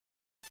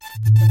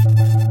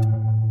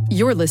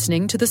You're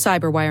listening to the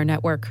Cyberwire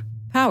Network,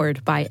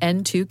 powered by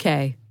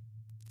N2K.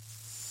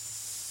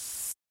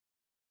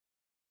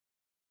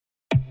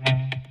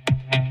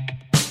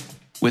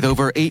 With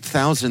over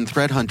 8,000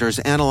 threat hunters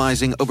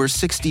analyzing over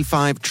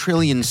 65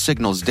 trillion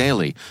signals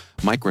daily,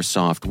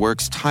 Microsoft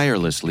works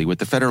tirelessly with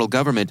the federal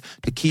government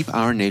to keep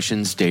our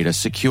nation's data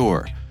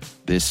secure.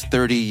 This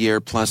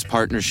 30-year-plus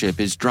partnership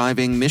is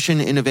driving mission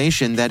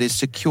innovation that is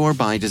secure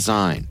by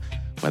design.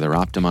 Whether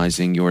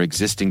optimizing your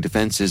existing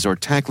defenses or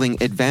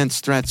tackling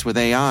advanced threats with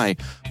AI,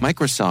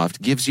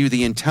 Microsoft gives you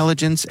the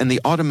intelligence and the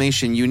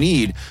automation you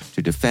need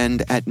to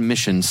defend at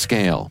mission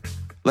scale.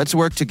 Let's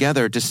work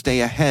together to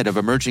stay ahead of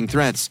emerging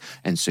threats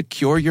and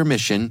secure your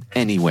mission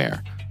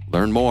anywhere.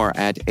 Learn more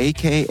at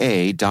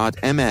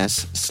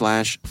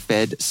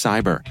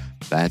aka.ms/fedcyber.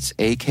 That's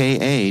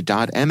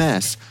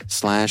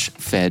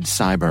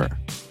aka.ms/fedcyber.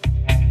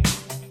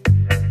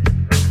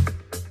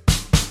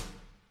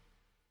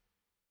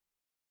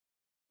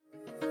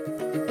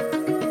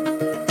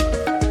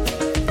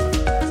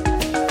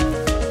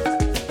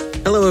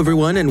 Hello,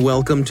 everyone, and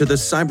welcome to the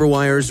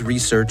CyberWire's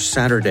Research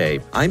Saturday.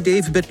 I'm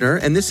Dave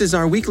Bittner, and this is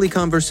our weekly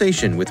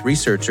conversation with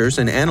researchers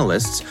and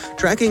analysts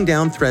tracking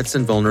down threats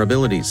and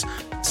vulnerabilities,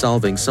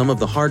 solving some of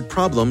the hard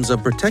problems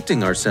of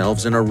protecting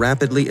ourselves in a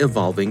rapidly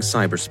evolving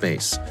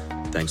cyberspace.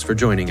 Thanks for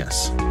joining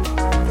us.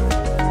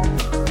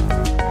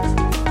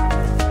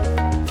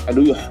 And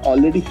we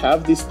already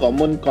have this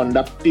common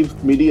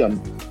conductive medium,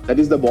 that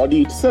is the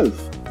body itself.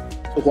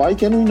 So why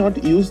can we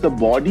not use the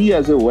body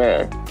as a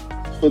wire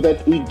so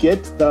that we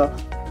get the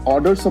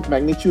orders of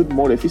magnitude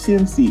more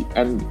efficiency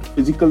and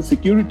physical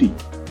security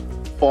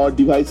for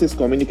devices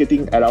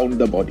communicating around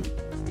the body?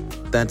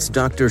 That's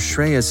Dr.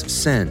 Shreyas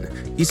Sen.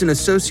 He's an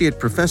associate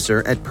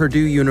professor at Purdue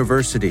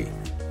University.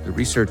 The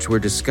research we're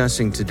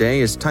discussing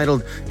today is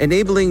titled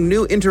Enabling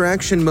New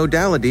Interaction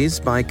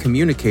Modalities by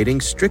Communicating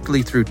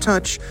Strictly Through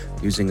Touch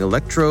Using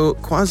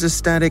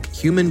Electro-Quasistatic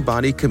Human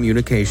Body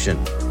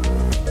Communication.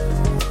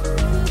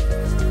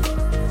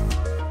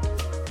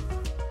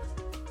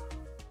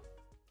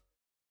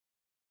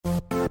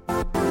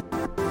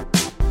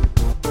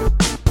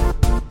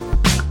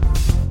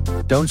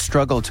 Don't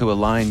struggle to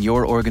align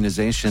your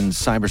organization's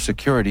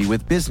cybersecurity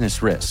with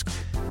business risk.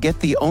 Get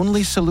the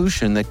only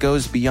solution that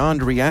goes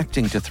beyond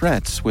reacting to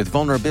threats with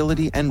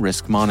vulnerability and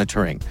risk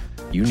monitoring.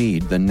 You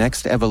need the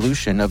next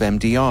evolution of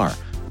MDR,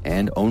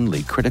 and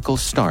only Critical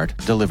Start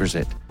delivers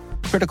it.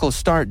 Critical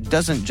Start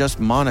doesn't just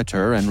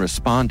monitor and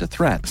respond to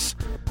threats.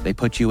 They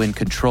put you in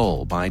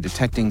control by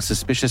detecting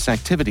suspicious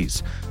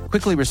activities,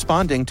 quickly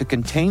responding to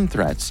contain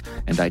threats,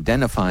 and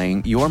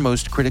identifying your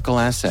most critical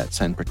assets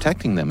and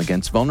protecting them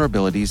against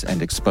vulnerabilities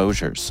and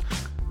exposures.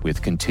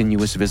 With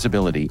continuous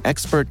visibility,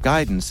 expert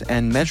guidance,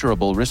 and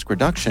measurable risk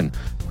reduction,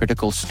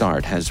 Critical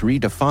Start has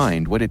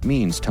redefined what it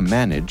means to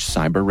manage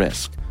cyber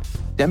risk.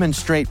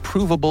 Demonstrate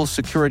provable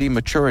security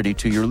maturity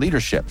to your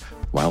leadership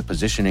while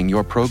positioning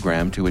your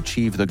program to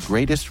achieve the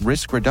greatest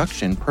risk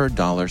reduction per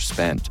dollar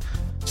spent.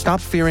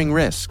 Stop fearing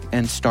risk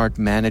and start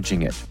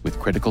managing it with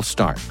Critical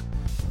Start.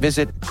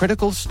 Visit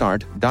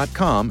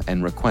criticalstart.com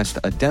and request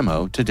a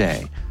demo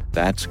today.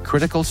 That's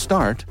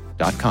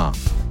criticalstart.com.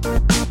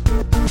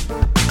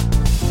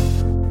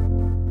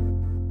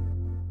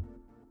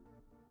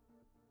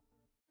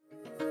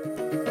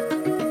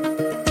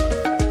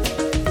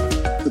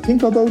 So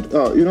think about,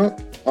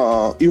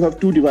 you have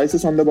two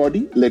devices on the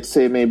body. Let's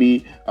say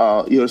maybe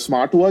your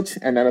smartwatch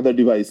and another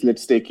device.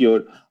 Let's take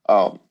your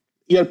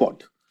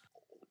earpod.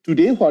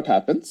 Today, what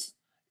happens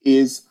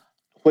is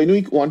when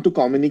we want to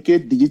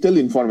communicate digital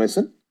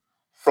information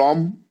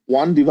from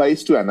one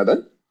device to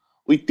another,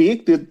 we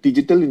take the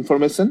digital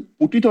information,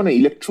 put it on an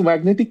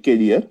electromagnetic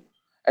carrier,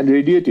 and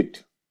radiate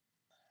it.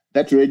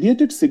 That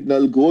radiated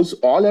signal goes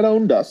all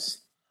around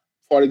us,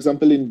 for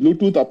example, in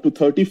Bluetooth up to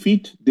 30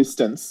 feet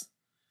distance,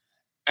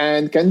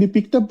 and can be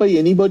picked up by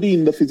anybody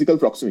in the physical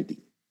proximity.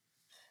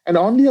 And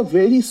only a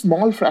very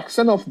small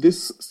fraction of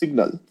this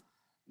signal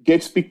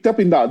gets picked up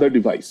in the other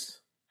device.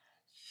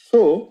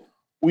 So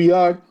we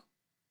are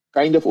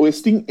kind of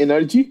wasting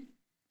energy,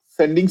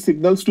 sending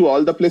signals to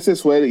all the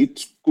places where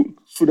it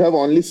should have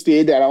only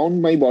stayed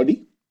around my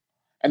body.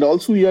 And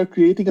also we are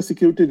creating a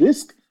security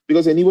risk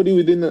because anybody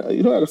within a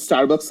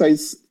Starbucks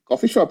size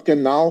coffee shop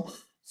can now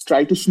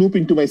try to snoop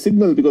into my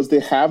signal because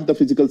they have the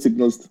physical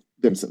signals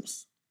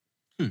themselves.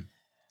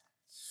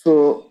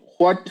 So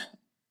what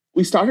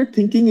we started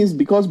thinking is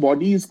because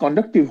body is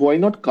conductive, why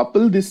not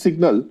couple this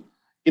signal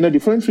in a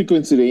different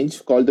frequency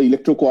range called the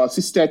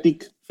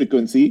electroquasistatic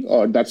frequency,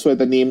 or that's why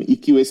the name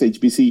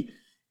EQS-HBC,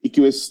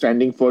 EQS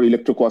standing for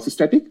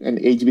electroquasistatic and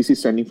HBC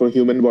standing for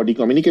human body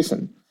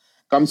communication,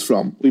 comes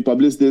from. We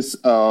published this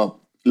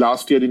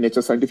last year in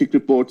Nature Scientific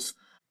Reports,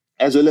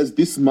 as well as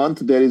this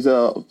month there is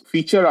a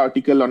feature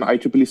article on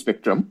IEEE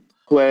Spectrum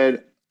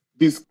where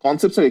these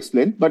concepts are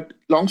explained. But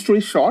long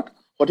story short,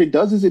 what it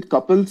does is it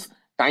couples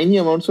tiny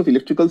amounts of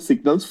electrical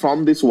signals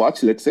from this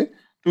watch, let's say,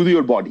 to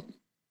your body.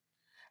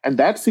 And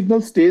that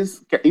signal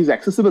is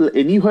accessible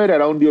anywhere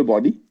around your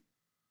body,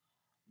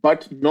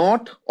 but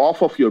not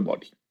off of your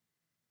body.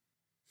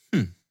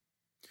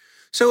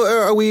 So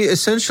are we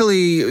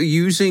essentially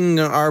using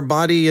our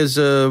body as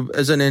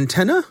an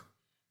antenna?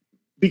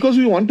 Because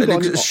we want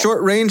to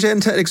short-range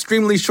antenna,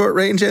 extremely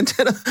short-range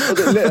antenna?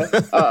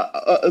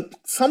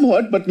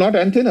 Somewhat, but not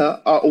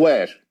antenna,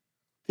 wire.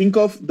 Think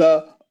of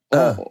the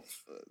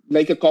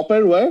like a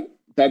copper wire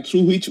that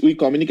through which we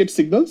communicate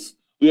signals.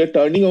 We are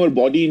turning our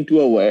body into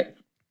a wire.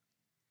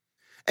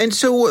 And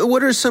so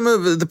what are some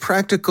of the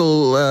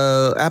practical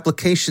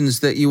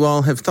applications that you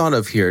all have thought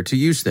of here to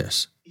use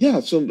this? Yeah,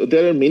 so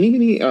there are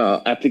many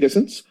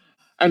applications.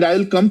 And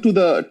I'll come to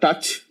the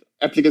touch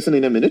application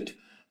in a minute.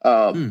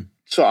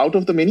 So out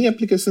of the many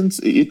applications,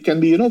 it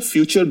can be,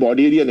 future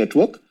body area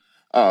network,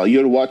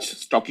 your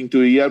watch talking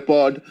to your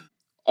earpod,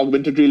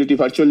 augmented reality,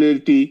 virtual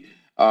reality,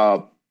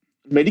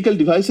 medical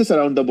devices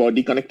around the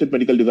body, connected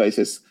medical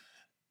devices.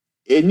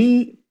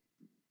 Anything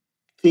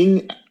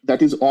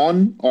that is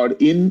on or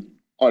in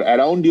or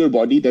around your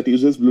body that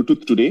uses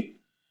Bluetooth today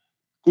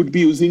could be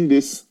using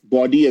this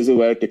body as a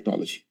wire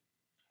technology,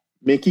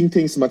 making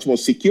things much more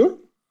secure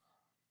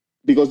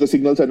because the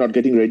signals are not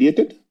getting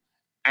radiated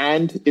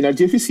and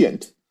energy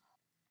efficient.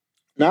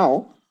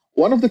 Now,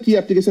 one of the key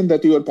applications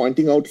that you are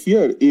pointing out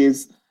here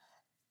is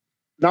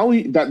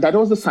that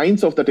was the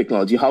science of the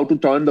technology, how to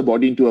turn the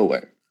body into a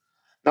wire.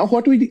 Now,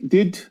 what we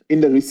did in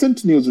the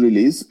recent news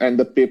release and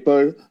the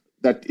paper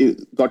that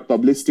got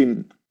published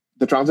in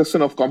the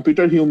Transaction of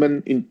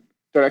Computer-Human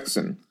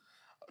Interaction,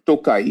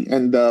 TOCAI,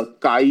 and the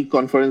CHI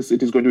conference,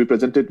 it is going to be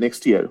presented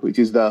next year, which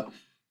is the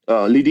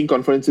leading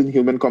conference in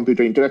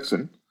human-computer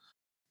interaction.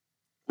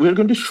 We are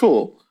going to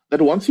show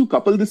that once you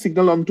couple the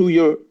signal onto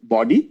your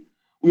body,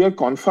 we are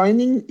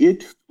confining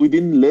it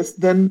within less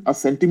than a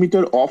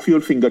centimeter of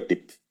your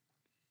fingertip,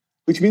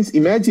 which means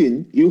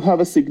imagine you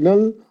have a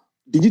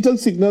digital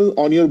signal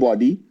on your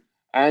body,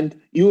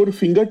 and your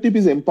fingertip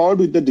is empowered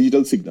with the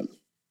digital signal.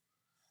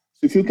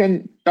 So if you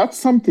can touch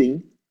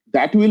something,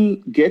 that will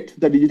get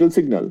the digital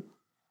signal,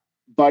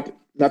 but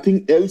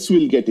nothing else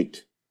will get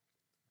it.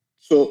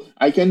 So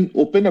I can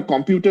open a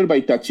computer by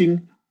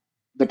touching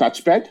the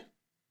touchpad.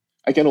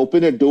 I can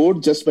open a door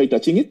just by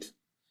touching it.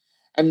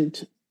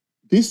 And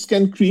this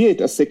can create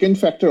a second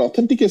factor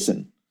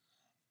authentication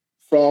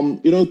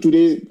from,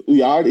 today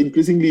we are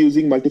increasingly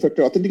using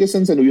multi-factor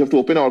authentications and we have to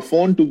open our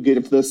phone to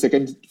get the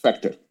second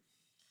factor.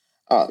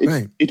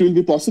 It will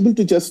be possible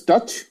to just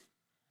touch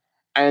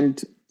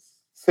and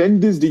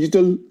send this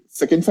digital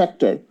second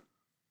factor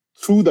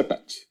through the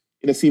touch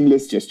in a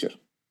seamless gesture.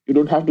 You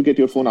don't have to get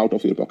your phone out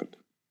of your pocket.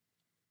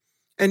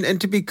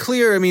 And to be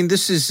clear, I mean,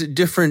 this is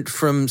different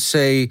from,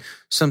 say,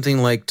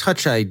 something like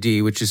Touch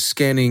ID, which is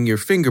scanning your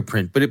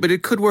fingerprint, but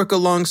it could work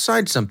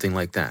alongside something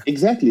like that.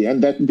 Exactly,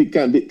 and that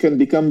can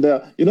become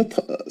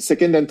the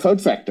second and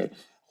third factor.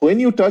 When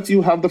you touch,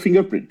 you have the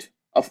fingerprint.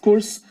 Of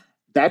course,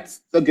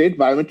 that's the great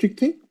biometric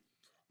thing,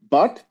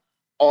 but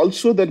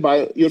also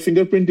that your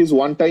fingerprint is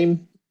one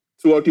time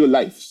throughout your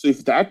life. So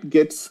if that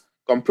gets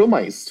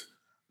compromised,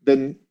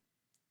 then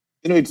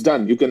it's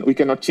done. We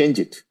cannot change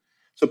it.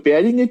 So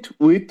pairing it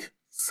with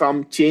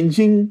some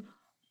changing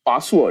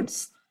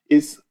passwords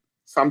is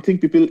something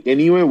people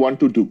anyway want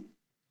to do.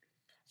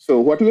 So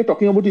what we are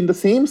talking about in the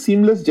same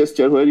seamless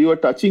gesture where you are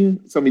touching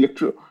some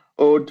electrode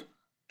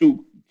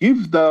to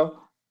give the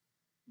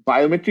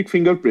biometric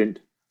fingerprint,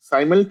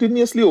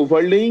 simultaneously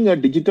overlaying a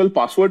digital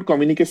password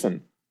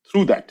communication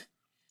through that.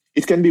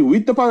 It can be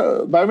with the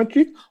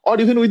biometric or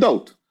even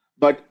without.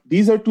 But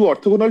these are two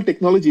orthogonal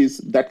technologies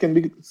that can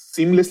be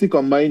seamlessly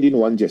combined in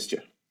one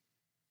gesture.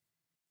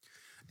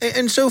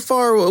 And so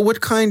far,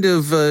 what kind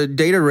of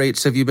data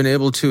rates have you been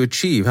able to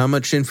achieve? How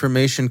much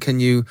information can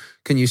you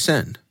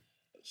send?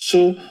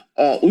 So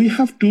we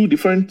have two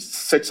different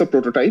sets of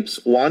prototypes.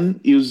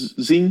 One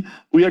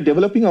we are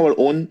developing our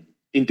own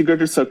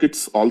integrated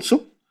circuits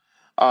also.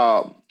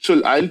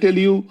 So I'll tell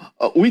you,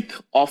 with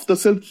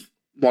off-the-shelf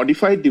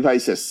modified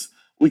devices,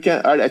 we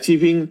are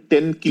achieving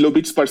 10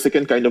 kilobits per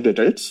second kind of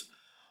data rates,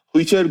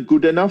 which are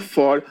good enough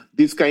for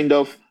this kind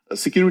of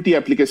security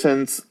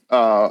applications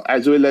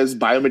as well as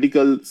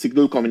biomedical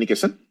signal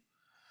communication.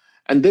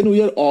 And then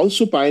we are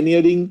also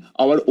pioneering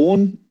our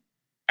own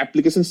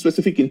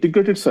application-specific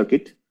integrated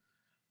circuit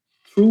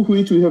through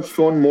which we have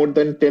shown more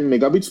than 10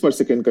 megabits per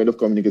second kind of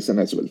communication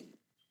as well.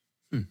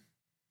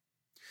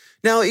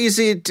 Now, is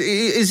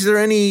there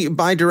any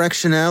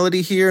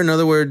bidirectionality here? In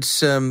other words,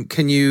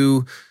 can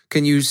you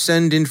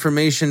send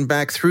information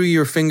back through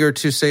your finger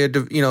to, say, a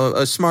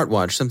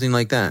smartwatch, something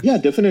like that? Yeah,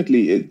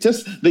 definitely.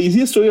 Just the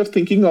easiest way of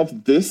thinking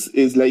of this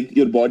is like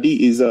your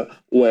body is a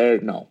wire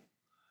now.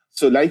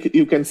 So like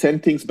you can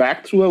send things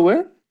back through a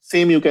wire,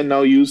 same you can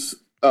now use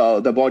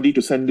the body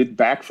to send it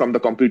back from the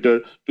computer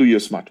to your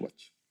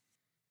smartwatch.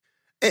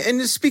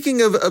 And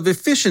speaking of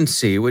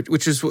efficiency,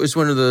 which is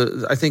one of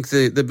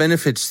the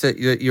benefits that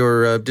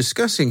you're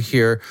discussing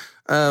here,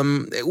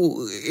 in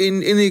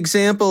the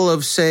example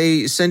of,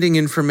 say, sending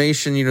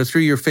information,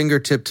 through your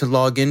fingertip to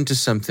log into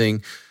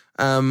something,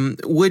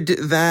 would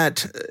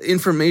that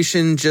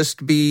information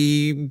just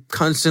be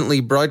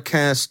constantly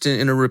broadcast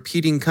in a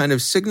repeating kind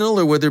of signal,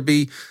 or would there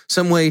be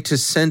some way to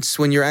sense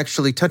when you're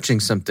actually touching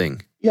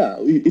something? Yeah,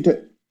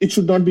 it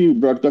should not be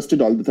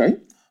broadcasted all the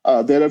time.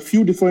 There are a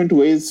few different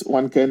ways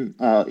one can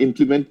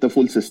implement the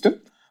full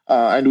system.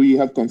 And we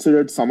have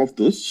considered some of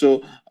those.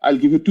 So I'll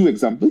give you two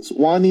examples.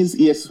 One is,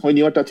 yes, when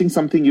you are touching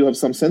something, you have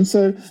some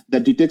sensor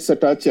that detects a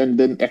touch and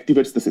then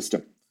activates the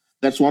system.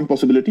 That's one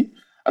possibility.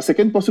 A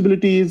second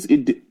possibility is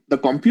the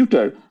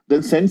computer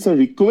then sends a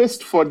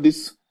request for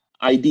this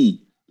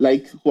ID,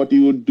 like what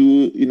you would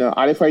do in a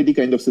RFID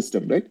kind of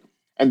system, right?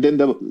 And then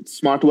the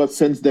smartwatch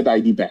sends that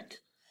ID back.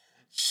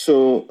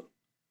 So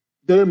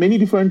there are many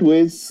different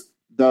ways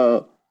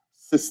the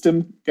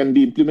system can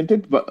be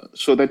implemented, but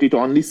so that it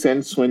only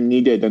sends when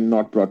needed and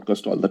not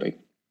broadcast all the time.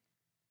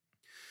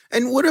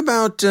 And what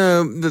about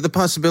the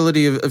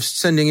possibility of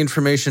sending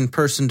information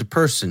person to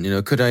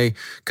person? Could I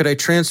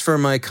transfer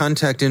my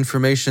contact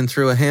information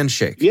through a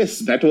handshake? Yes,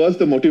 that was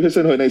the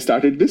motivation when I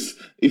started this.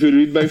 If you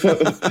read my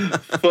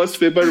first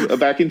paper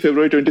back in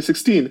February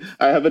 2016,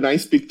 I have a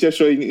nice picture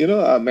showing,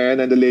 a man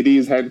and a lady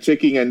is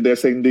handshaking and they're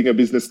sending a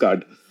business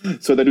card,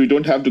 so that we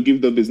don't have to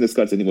give the business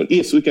cards anymore.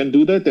 Yes, we can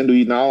do that, and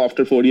we now,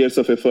 after 4 years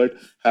of effort,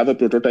 have a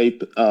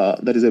prototype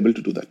that is able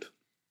to do that.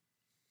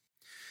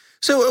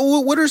 So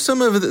what are some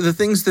of the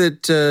things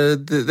that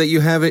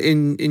you have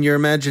in your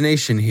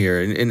imagination here,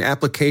 in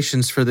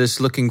applications for this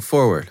looking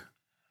forward?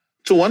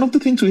 So one of the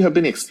things we have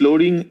been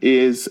exploring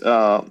is,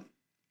 I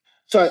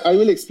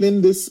will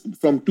explain this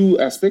from two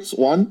aspects.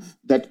 One,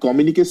 that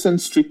communication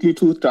strictly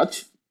through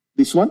touch,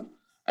 this one,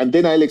 and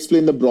then I'll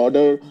explain the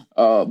broader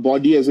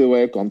body as a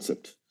wire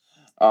concept.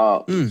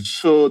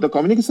 So the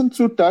communication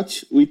through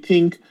touch, we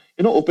think,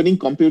 opening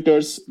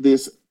computers,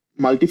 this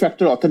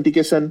multi-factor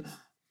authentication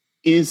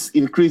is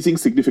increasing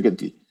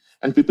significantly,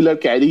 and people are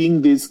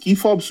carrying these key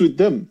fobs with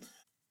them.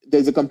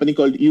 There's a company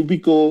called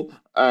Ubico,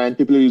 and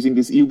people are using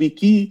this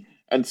YubiKey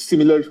and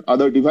similar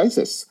other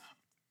devices.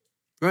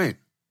 Right.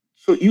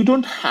 So you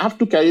don't have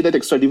to carry that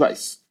extra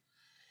device.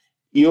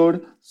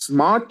 Your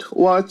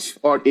smartwatch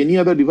or any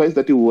other device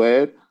that you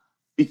wear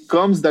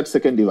becomes that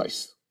second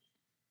device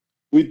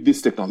with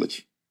this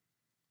technology.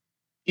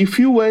 If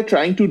you were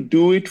trying to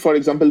do it, for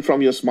example,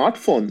 from your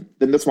smartphone,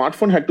 then the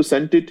smartphone had to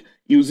send it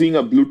using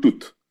a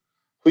Bluetooth,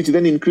 which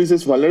then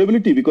increases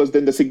vulnerability, because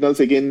then the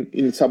signals, again,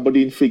 in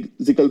somebody in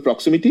physical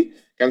proximity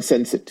can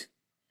sense it.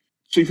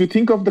 So if you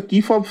think of the key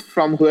fob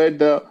from where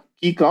the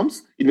key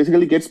comes, it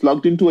basically gets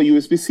plugged into a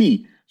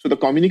USB-C. So the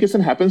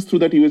communication happens through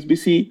that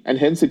USB-C, and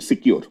hence it's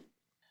secure.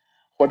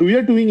 What we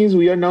are doing is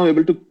we are now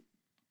able to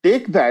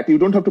take that. You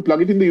don't have to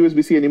plug it in the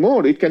USB-C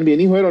anymore. It can be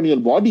anywhere on your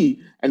body,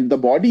 and the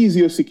body is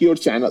your secure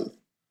channel,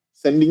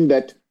 sending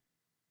that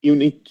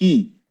unique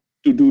key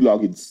to do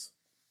logins.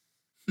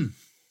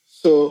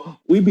 So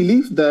we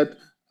believe that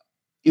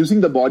using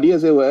the body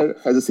as a wire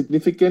has a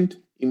significant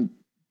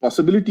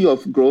possibility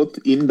of growth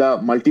in the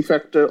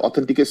multi-factor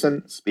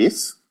authentication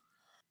space,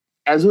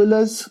 as well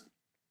as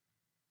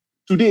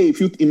today, if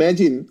you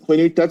imagine when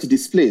we touch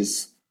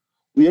displays,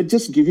 we are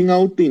just giving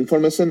out the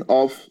information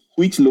of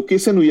which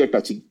location we are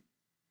touching.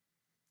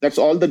 That's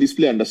all the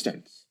display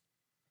understands.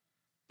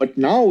 But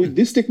now with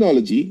this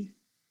technology,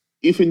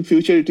 if in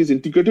future it is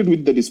integrated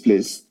with the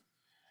displays,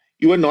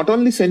 you are not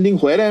only sending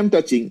where I am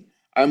touching,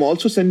 I'm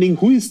also sending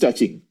who is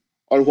touching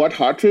or what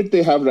heart rate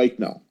they have right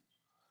now,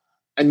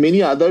 and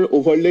many other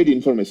overlaid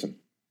information.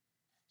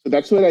 So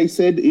that's where I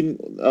said in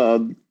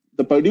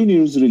the Purdue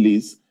News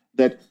release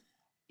that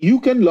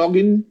you can log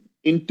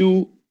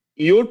into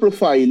your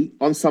profile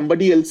on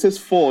somebody else's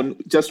phone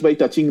just by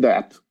touching the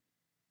app.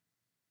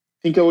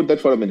 Think about that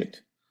for a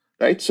minute,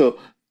 right? So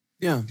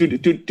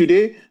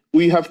today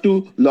we have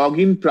to log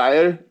in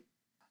prior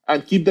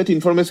and keep that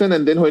information,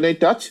 and then when I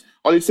touch,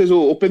 all it says,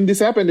 open this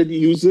app, and it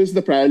uses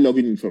the prior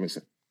login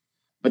information.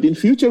 But in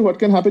future, what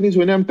can happen is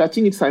when I'm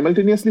touching, it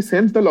simultaneously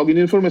sends the login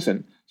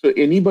information. So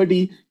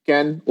anybody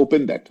can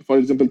open that. For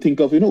example, think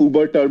of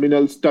Uber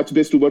terminals,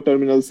 touch-based Uber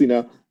terminals in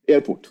an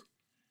airport.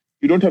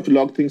 You don't have to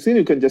log things in.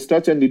 You can just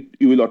touch, and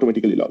you will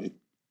automatically log in.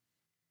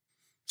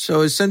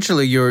 So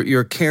essentially,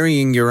 you're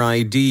carrying your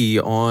ID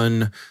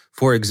on,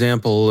 for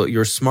example,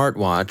 your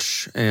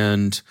smartwatch,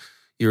 and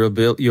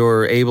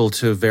you're able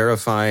to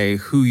verify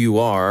who you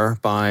are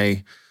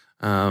by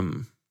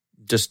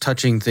just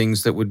touching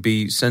things that would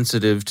be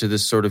sensitive to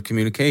this sort of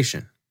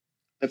communication.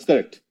 That's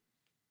correct.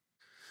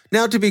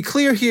 Now, to be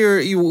clear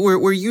here,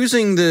 we're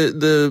using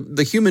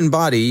the human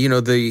body,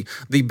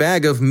 the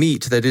bag of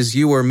meat that is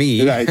you or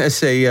me, right, as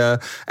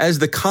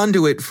the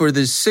conduit for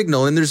this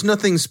signal. And there's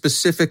nothing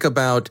specific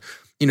about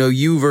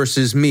you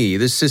versus me.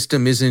 This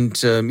system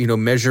isn't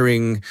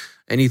measuring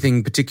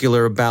anything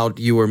particular about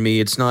you or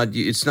me. It's not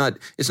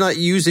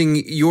using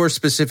your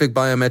specific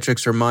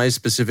biometrics or my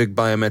specific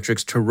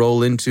biometrics to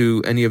roll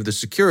into any of the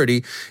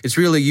security. It's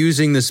really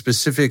using the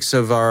specifics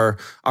of our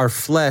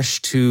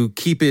flesh to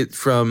keep it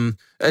from,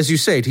 as you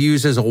say, to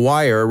use as a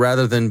wire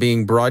rather than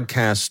being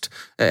broadcast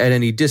at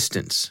any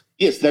distance.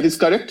 Yes, that is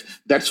correct.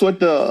 That's what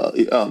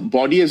the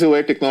body as a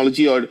wire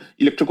technology or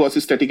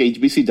electroacoustic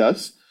HBC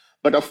does.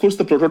 But of course,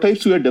 the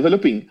prototypes we are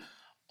developing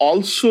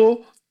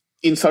also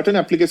in certain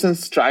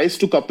applications tries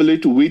to couple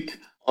it with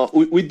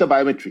the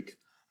biometric.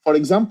 For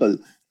example,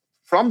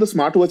 From the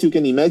smartwatch, you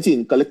can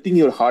imagine collecting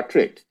your heart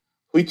rate,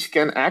 which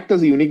can act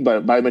as a unique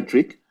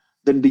biometric,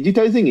 then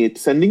digitizing it,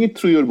 sending it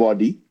through your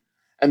body,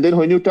 and then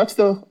when you touch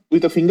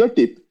with a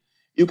fingertip,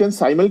 you can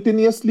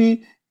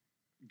simultaneously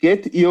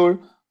get your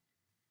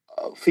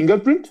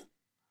fingerprint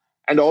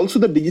and also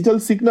the digital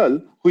signal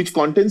which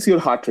contains your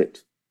heart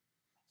rate.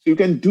 So you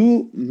can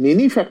do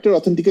many factor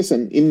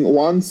authentication in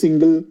one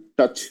single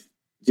touch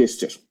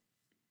gesture.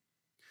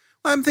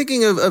 I'm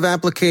thinking of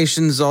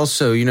applications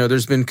also.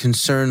 There's been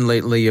concern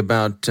lately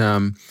about,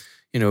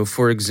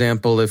 for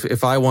example,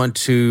 if I want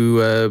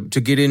to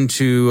get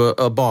into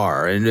a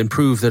bar and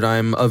prove that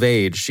I'm of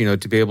age,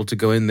 to be able to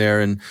go in there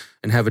and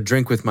have a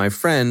drink with my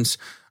friends.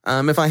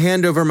 If I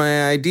hand over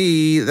my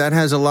ID, that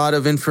has a lot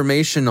of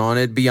information on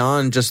it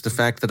beyond just the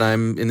fact that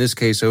I'm, in this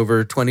case,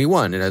 over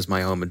 21. It has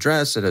my home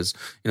address. It has,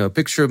 a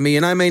picture of me,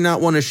 and I may not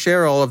want to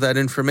share all of that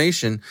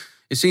information.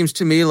 It seems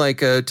to me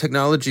like a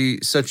technology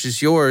such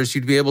as yours,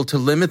 you'd be able to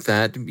limit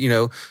that,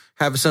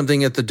 have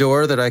something at the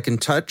door that I can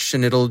touch,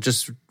 and it'll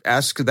just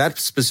ask that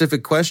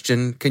specific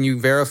question. Can you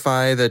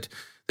verify that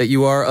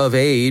you are of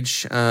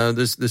age?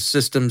 The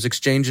systems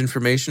exchange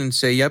information and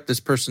say, yep, this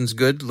person's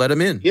good, let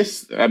them in.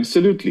 Yes,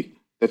 absolutely.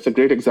 That's a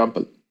great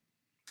example.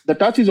 The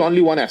touch is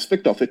only one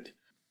aspect of it,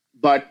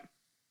 but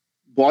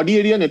body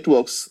area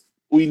networks,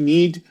 we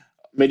need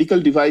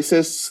medical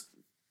devices,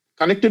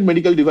 connected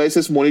medical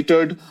devices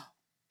monitored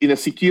in a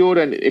secure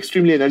and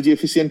extremely energy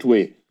efficient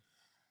way.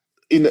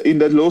 In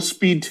the low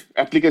speed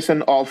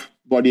application of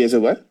body as a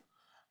wear.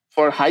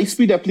 For high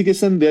speed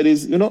application, there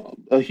is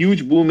a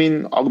huge boom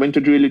in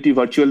augmented reality,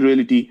 virtual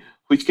reality,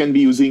 which can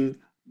be using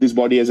this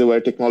body as a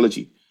wear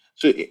technology.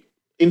 So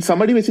in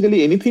summary,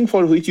 basically anything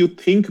for which you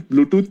think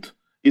Bluetooth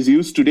is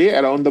used today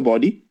around the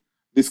body,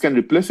 this can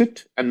replace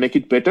it and make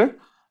it better.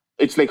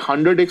 It's like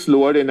 100x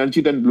lower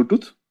energy than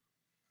Bluetooth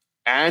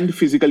and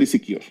physically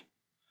secure.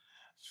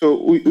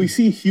 So we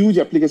see huge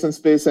application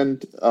space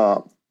and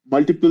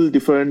multiple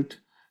different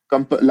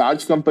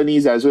large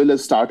companies as well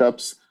as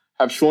startups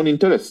have shown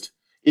interest,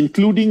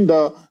 including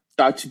the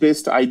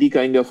touch-based ID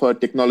kind of a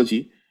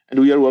technology. And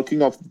we are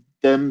working on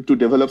them to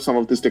develop some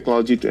of this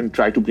technology and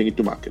try to bring it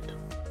to market.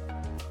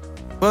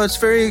 Well, it's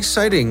very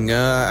exciting.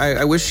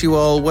 I wish you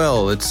all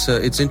well.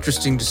 It's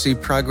interesting to see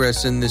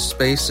progress in this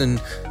space,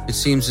 and it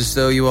seems as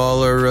though you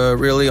all are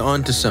really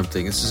onto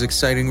something. This is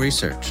exciting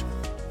research.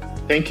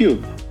 Thank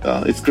you.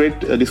 It's great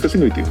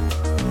discussing with you.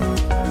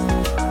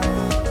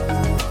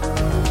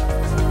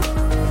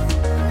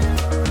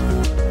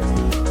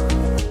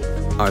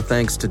 Our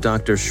thanks to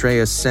Dr.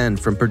 Shreya Sen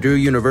from Purdue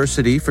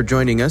University for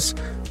joining us.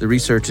 The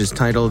research is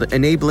titled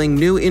Enabling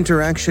New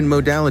Interaction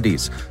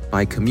Modalities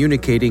by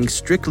Communicating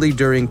Strictly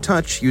During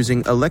Touch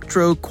Using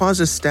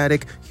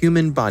Electro-Quasi-Static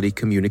Human Body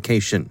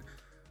Communication.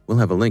 We'll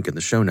have a link in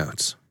the show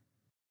notes.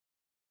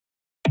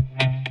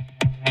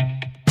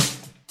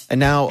 And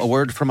now a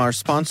word from our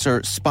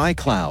sponsor,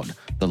 SpyCloud,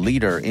 the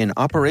leader in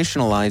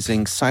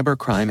operationalizing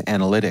cybercrime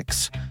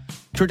analytics.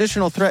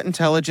 Traditional threat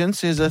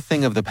intelligence is a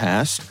thing of the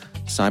past.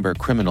 Cyber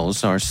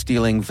criminals are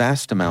stealing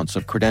vast amounts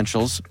of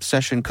credentials,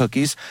 session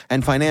cookies,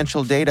 and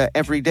financial data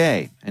every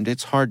day, and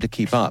it's hard to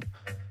keep up.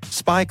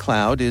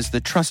 SpyCloud is the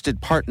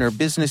trusted partner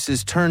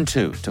businesses turn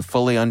to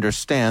fully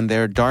understand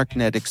their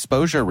darknet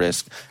exposure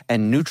risk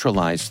and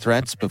neutralize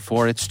threats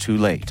before it's too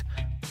late.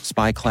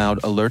 SpyCloud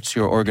alerts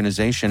your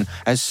organization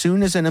as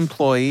soon as an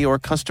employee or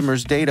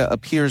customer's data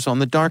appears on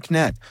the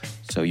darknet,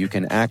 so you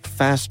can act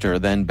faster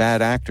than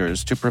bad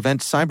actors to prevent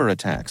cyber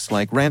attacks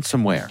like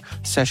ransomware,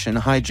 session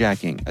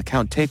hijacking,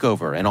 account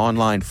takeover, and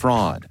online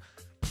fraud.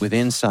 With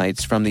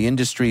insights from the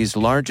industry's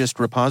largest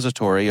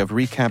repository of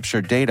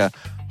recaptured data,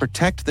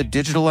 protect the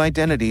digital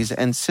identities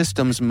and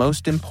systems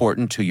most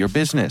important to your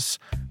business.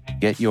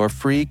 Get your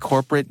free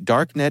corporate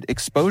darknet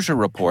exposure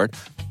report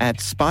at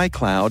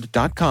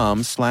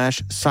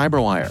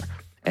spycloud.com/cyberwire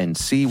and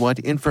see what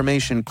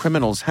information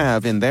criminals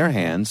have in their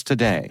hands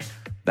today.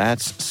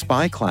 That's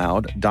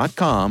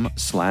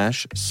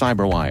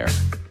spycloud.com/cyberwire.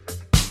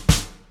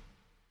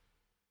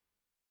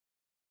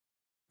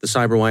 The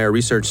CyberWire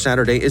Research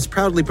Saturday is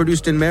proudly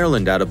produced in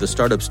Maryland out of the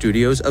startup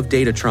studios of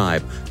Data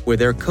Tribe, where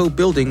they're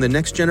co-building the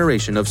next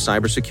generation of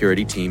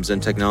cybersecurity teams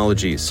and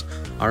technologies.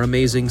 Our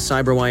amazing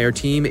CyberWire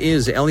team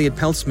is Elliot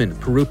Peltzman,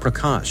 Puru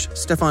Prakash,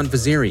 Stefan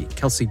Vaziri,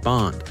 Kelsey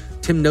Bond,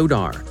 Tim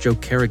Nodar, Joe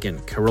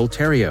Kerrigan, Carol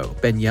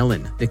Terrio, Ben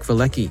Yellen, Nick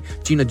Valecki,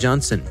 Gina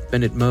Johnson,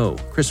 Bennett Moe,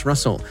 Chris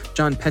Russell,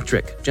 John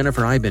Petrick,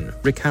 Jennifer Iben,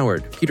 Rick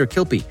Howard, Peter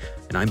Kilpie,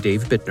 and I'm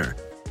Dave Bittner.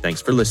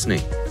 Thanks for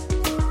listening.